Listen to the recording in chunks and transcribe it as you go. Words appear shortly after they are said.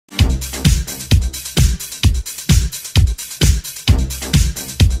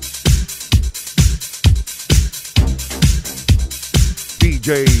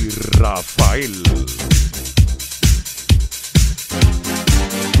DJ Rafael.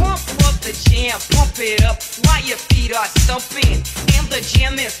 Pump up the jam, pump it up while your feet are stumping. And the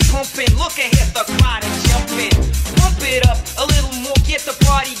jam is pumping, look ahead, the crowd is jumping. Pump it up a little more, get the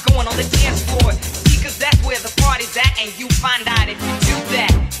party going on the dance floor. See, cause that's where the party's at, and you find out if you do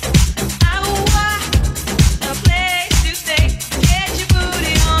that. A place to stay, get your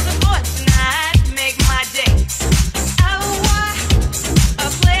booty on the floor tonight, make my day. A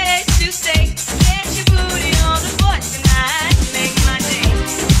place to stay, get your booty on the floor tonight, make my day.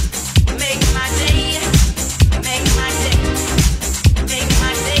 Make my day, make my day, make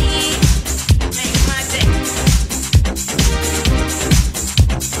my day, make my day.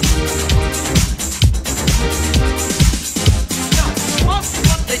 Pump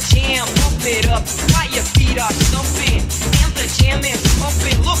up the jam, pump it up while your feet are stumping. And the jam is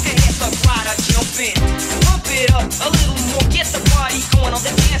pumping, look ahead, the crowd are jumping. Pump it up a little more, get the party going on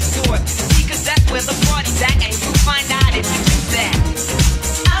the dance floor. See, cause that's where the party's at, and you find out if you do that.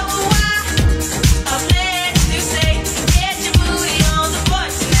 A place to stay, get your booty on the floor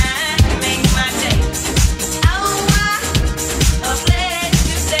tonight, make my day. A place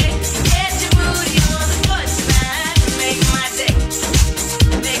to stay, get your booty on the floor tonight, make my day.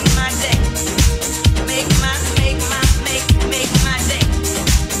 Make my day. Make my day. Make my day.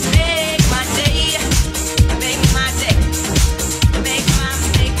 Make my day. Make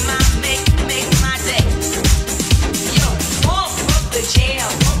my day. Make my day. Yo, pump up the jam,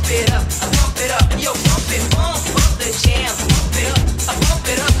 pump it up, yo, pump up the jam, pump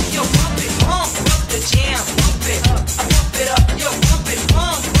it up, yo, pump up the jam, pump it up, yo,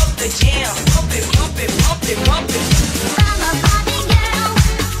 pump up the jam, pump it. I'm a Barbie girl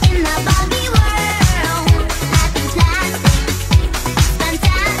in the Barbie world. Life is plastic,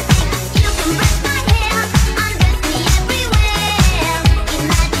 fantastic. You can brush my hair, undress me everywhere.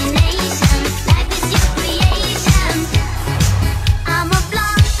 Imagination, life is your creation. I'm a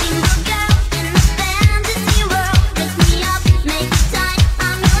blonde single girl in a fantasy world. Dress me up, make it tight,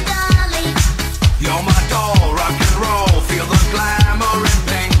 I'm your dolly. You're my doll, rock and roll, feel the glamour and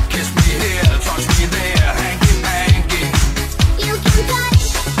pink. Kiss me here, touch me there, hanky panky.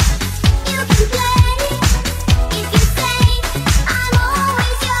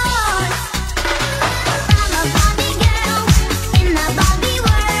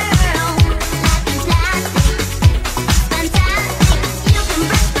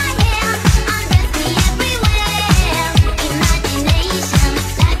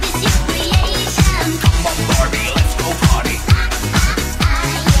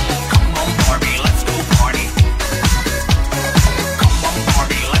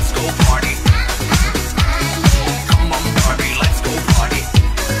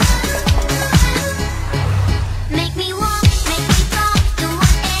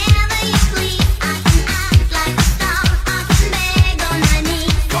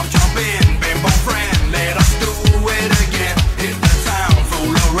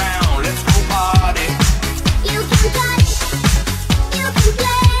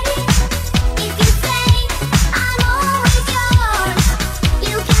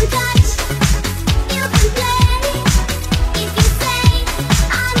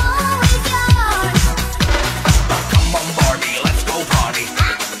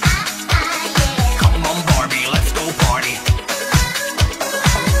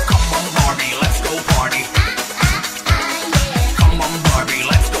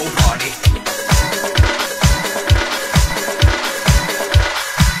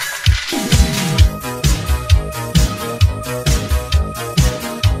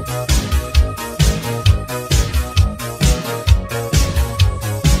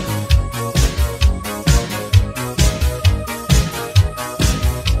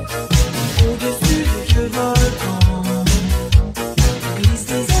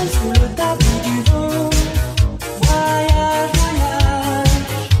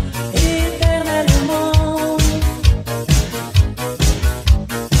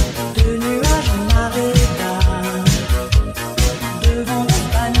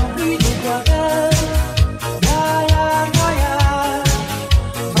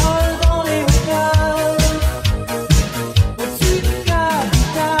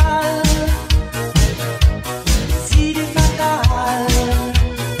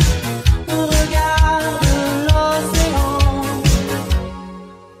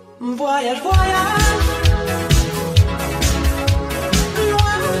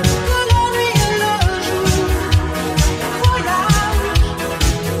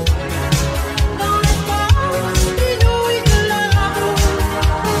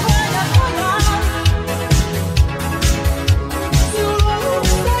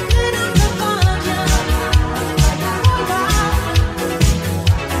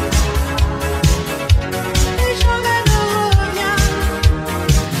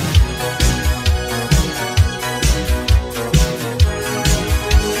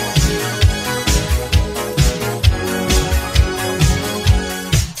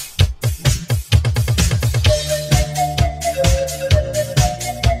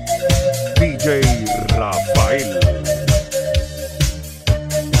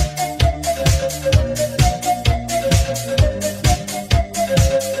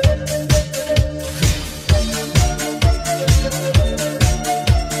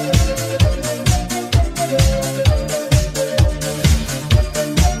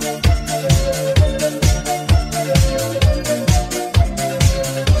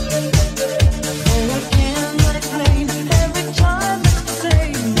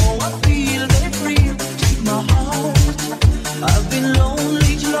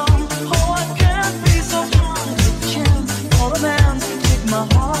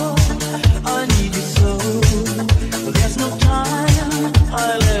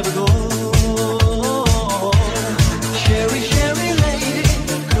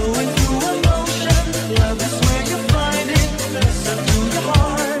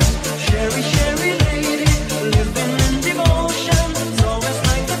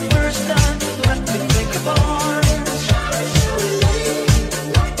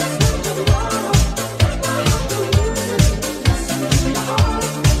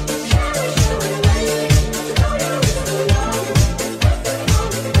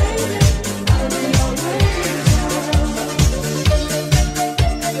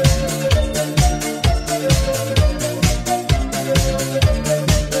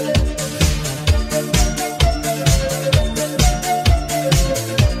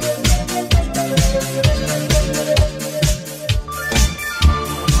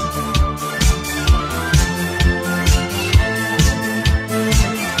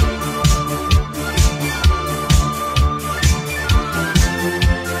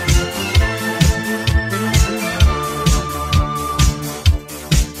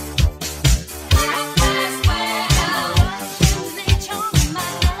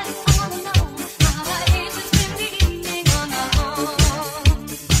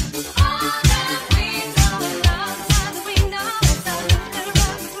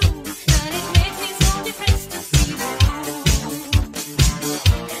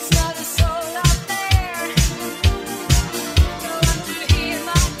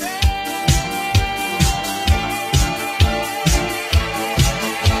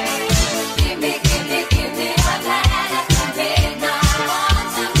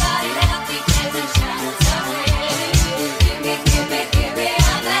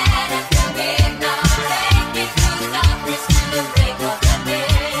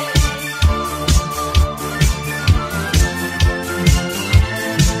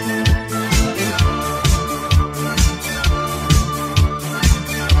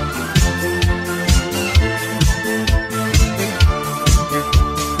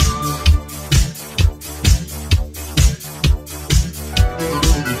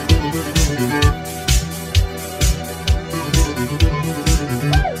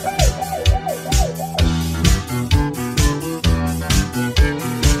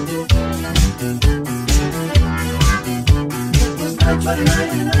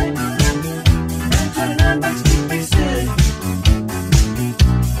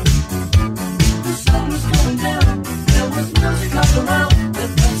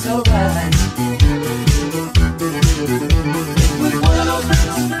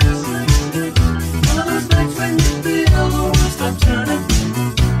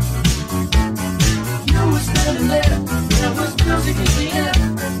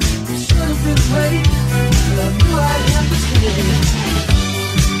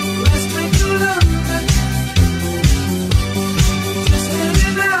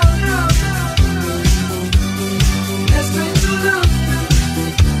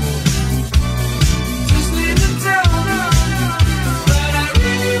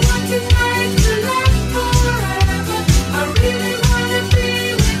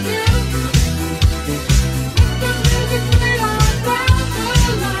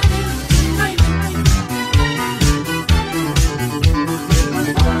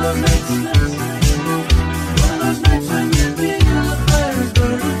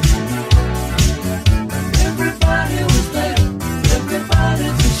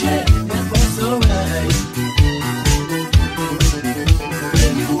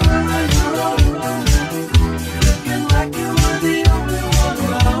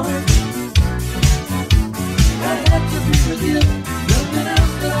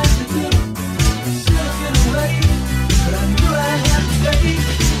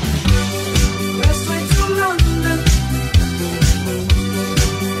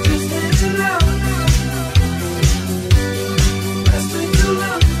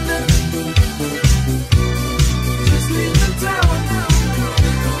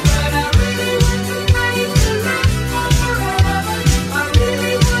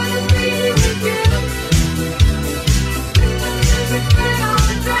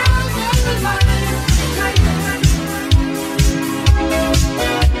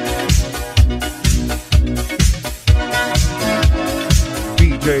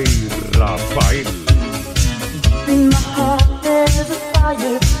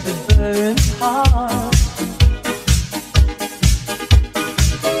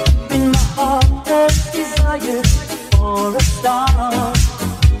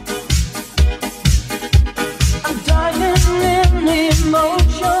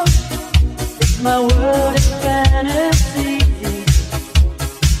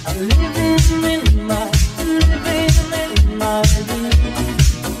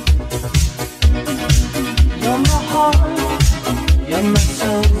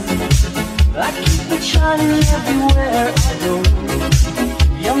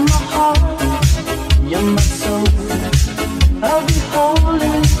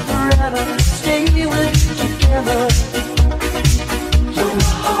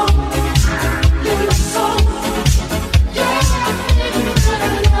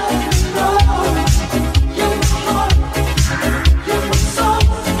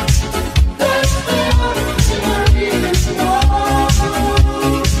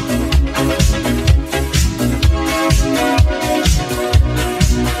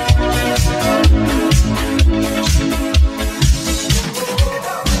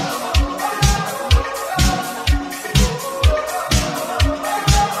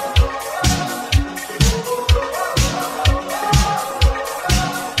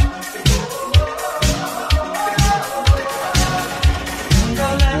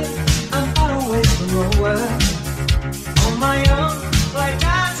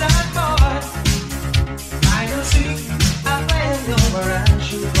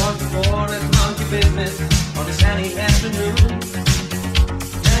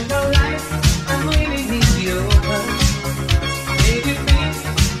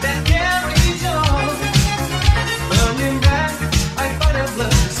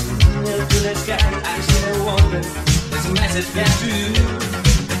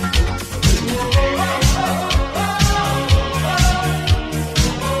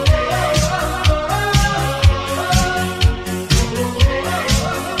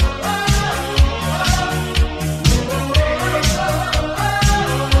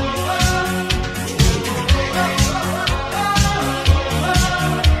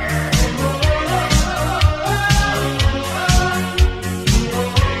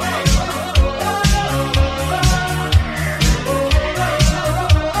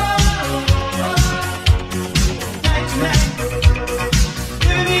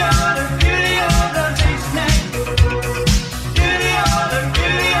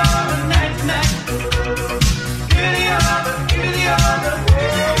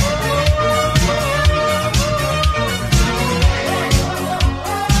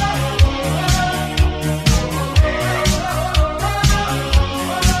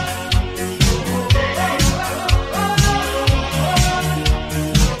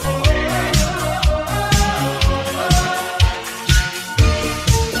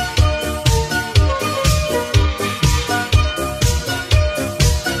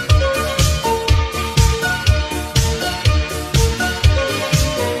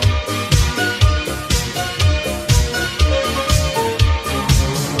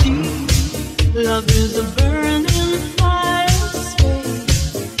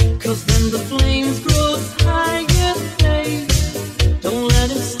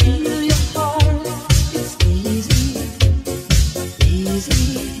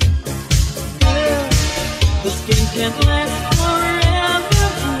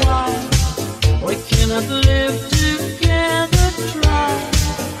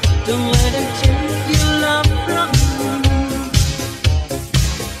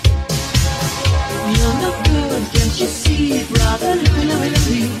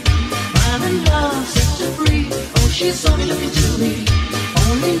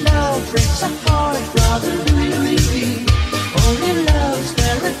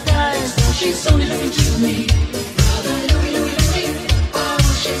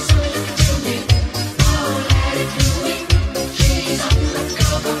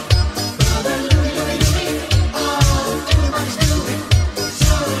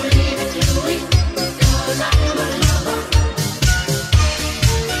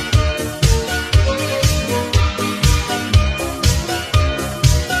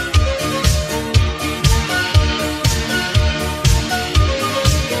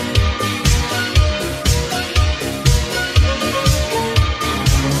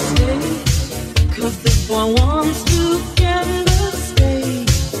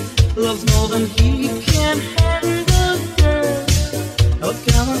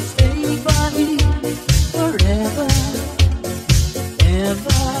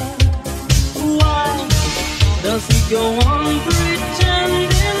 Why does he go on pretending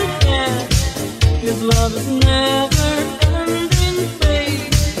that his love is never